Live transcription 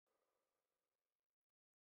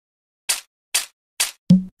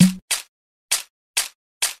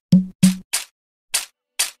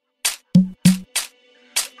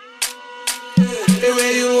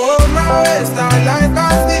my waist, I like I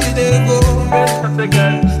see they go.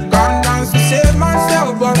 Gone down to save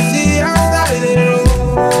myself, but see how style they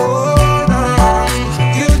roll.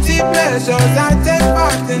 Guilty pleasures, I take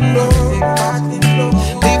part in those.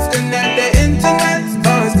 Leave the net, the internet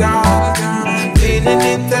goes down. Feeling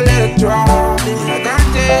intellectual, I can't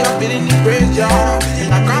take up in the pressure,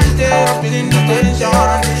 I can't take up in the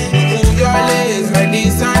tension. Move your legs like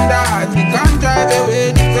this and that, you can't drive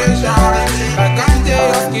away the pressure. I can't take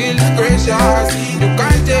your skills gracious, you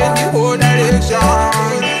can't take the whole direction.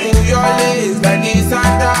 Move your legs like this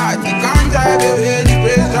and that, you can't drive away the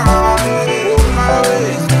pressure. Hold my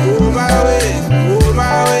waist, hold my waist, hold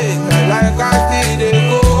my waist. I like I see they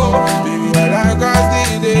go, baby, I like I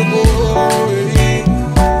see they go, baby.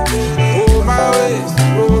 Hold my waist,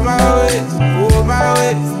 hold my waist, hold my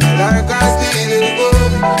waist. I like I see they go,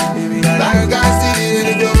 baby, I like I see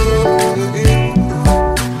they go, baby.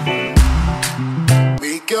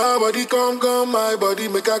 Make your body come, my body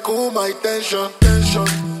make I cool my tension.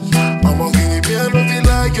 I'ma give me a feel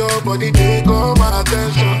like your body take all my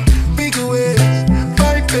attention. Big ways,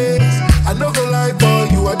 fine face, I no go lie for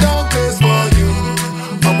you, I don't place for you.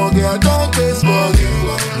 I'ma get a don't place for you.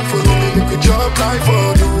 Follow me, make a drop like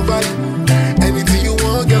for Dubai. Anything you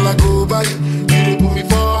want, girl, I go buy. You dey put me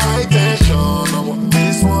for high tension.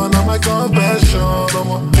 This one, I'm my confession.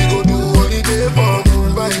 We go do holiday for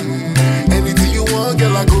Dubai. Anything you want,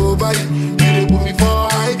 girl, I go buy. You dey put me for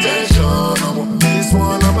high tension. This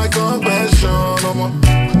one, I'm my confession.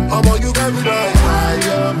 You got me like high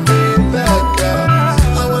up in that car.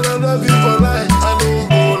 I wanna love you for life. I don't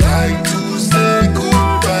go like to say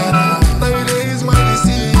goodbye. Nowadays my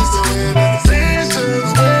disease, so when the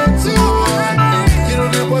sensations way too high. You know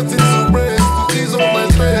the buttons to press to ease all my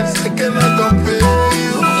stress. I cannot compare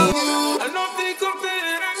you.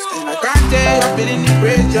 I can't take up in the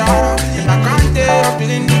pressure, I can't take up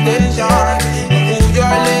in the tension. Move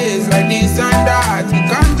your legs